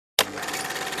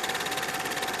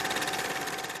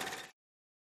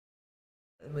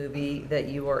movie that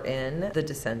you were in, The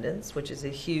Descendants, which is a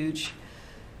huge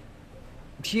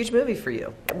movie for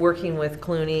you. Working with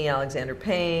Clooney, Alexander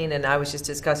Payne, and I was just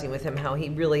discussing with him how he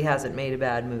really hasn't made a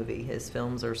bad movie. His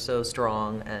films are so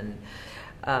strong, and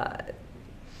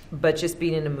but just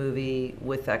being in a movie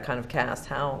with that kind of cast,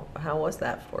 how was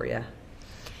that for you?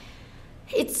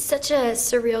 It's such a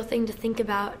surreal thing to think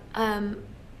about.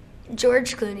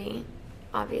 George Clooney,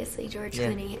 obviously,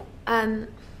 Clooney.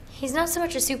 He's not so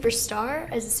much a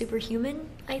superstar as a superhuman,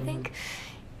 I think.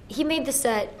 He made the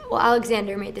set,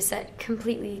 Alexander made the set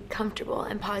completely comfortable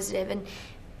and positive, and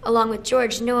along with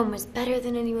George, no one was better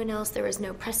than anyone else. There was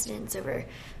no precedence over,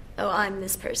 oh, I'm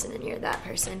this person and you're that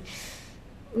person.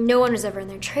 No one was ever in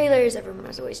their trailers. Everyone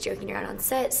was always joking around on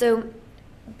set. So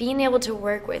being able to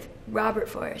work with Robert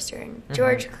Forster and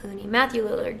George Clooney, Matthew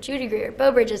Lillard, Judy Greer,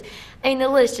 Beau Bridges, I mean, the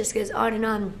list just goes on and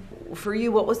on. For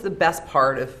you, what was the best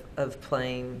part of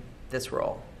playing this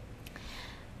role?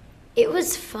 It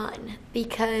was fun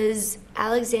because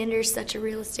Alexander's such a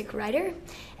realistic writer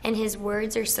and his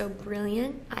words are so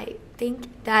brilliant. I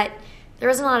think that there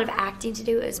wasn't a lot of acting to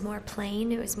do. It was more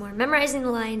plain. It was more memorizing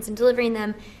the lines and delivering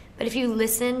them. But if you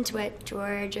listen to what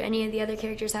George or any of the other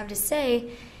characters have to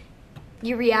say,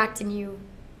 you react and you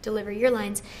deliver your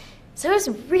lines. So it was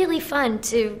really fun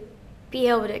to be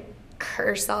able to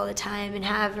curse all the time and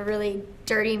have a really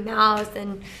dirty mouth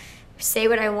and say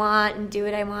what I want and do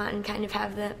what I want and kind of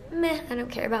have the meh, I don't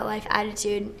care about life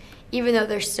attitude, even though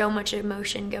there's so much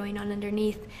emotion going on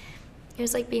underneath. It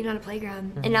was like being on a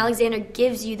playground. And Alexander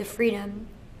gives you the freedom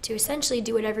to essentially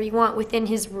do whatever you want within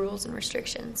his rules and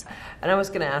restrictions. And I was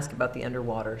going to ask about the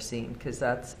underwater scene, because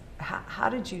that's, how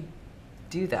did you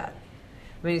do that?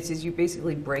 I mean, it's you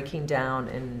basically breaking down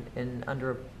in under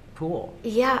a pool.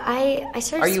 Yeah, I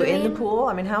started Are you swimming. in the pool?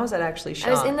 I mean, how is that actually shot?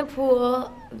 I was in the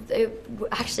pool.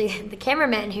 Actually, the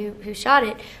cameraman who shot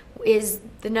it is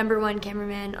the #1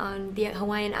 cameraman on the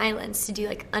Hawaiian Islands to do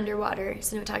like underwater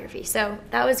cinematography. So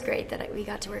that was great that we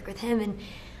got to work with him. And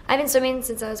I've been swimming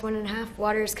since I was 1.5.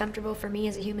 Water is comfortable for me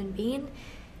as a human being.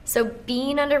 So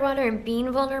being underwater and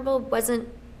being vulnerable wasn't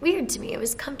weird to me. It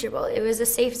was comfortable. It was a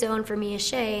safe zone for me as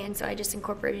Shay, and so I just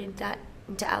incorporated that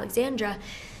into Alexandra.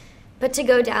 But to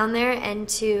go down there and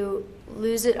to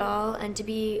lose it all and to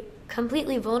be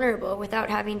completely vulnerable without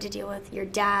having to deal with your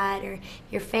dad or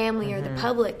your family or the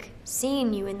public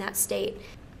seeing you in that state,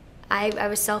 I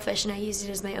was selfish and I used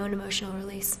it as my own emotional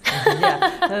release.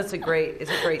 Yeah, it's a great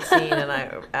scene.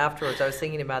 And afterwards I was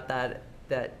thinking about that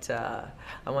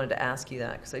I wanted to ask you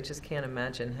that because I just can't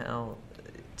imagine how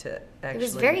to actually. It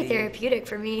was very therapeutic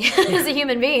for me as a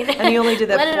human being. And you only did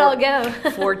that. Let it all go.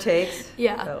 4 takes.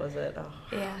 Yeah, that was it. Oh.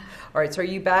 Yeah. All right, so are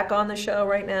you back on the show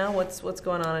right now? What's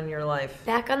going on in your life?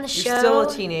 Back on the show. You're still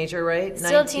a teenager, right?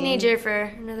 Still 19? A teenager for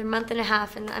another 1.5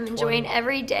 months, and I'm enjoying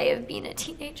every day of being a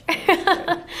teenager.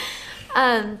 But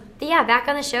yeah, back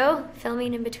on the show,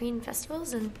 filming in between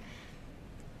festivals and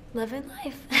living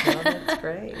life. Well, that's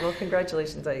great. Well,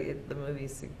 congratulations. The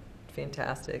movie's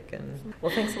fantastic. And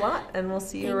well, thanks a lot, and we'll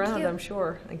see you around, I'm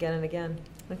sure, again and again.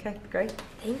 Okay, great.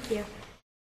 Thank you.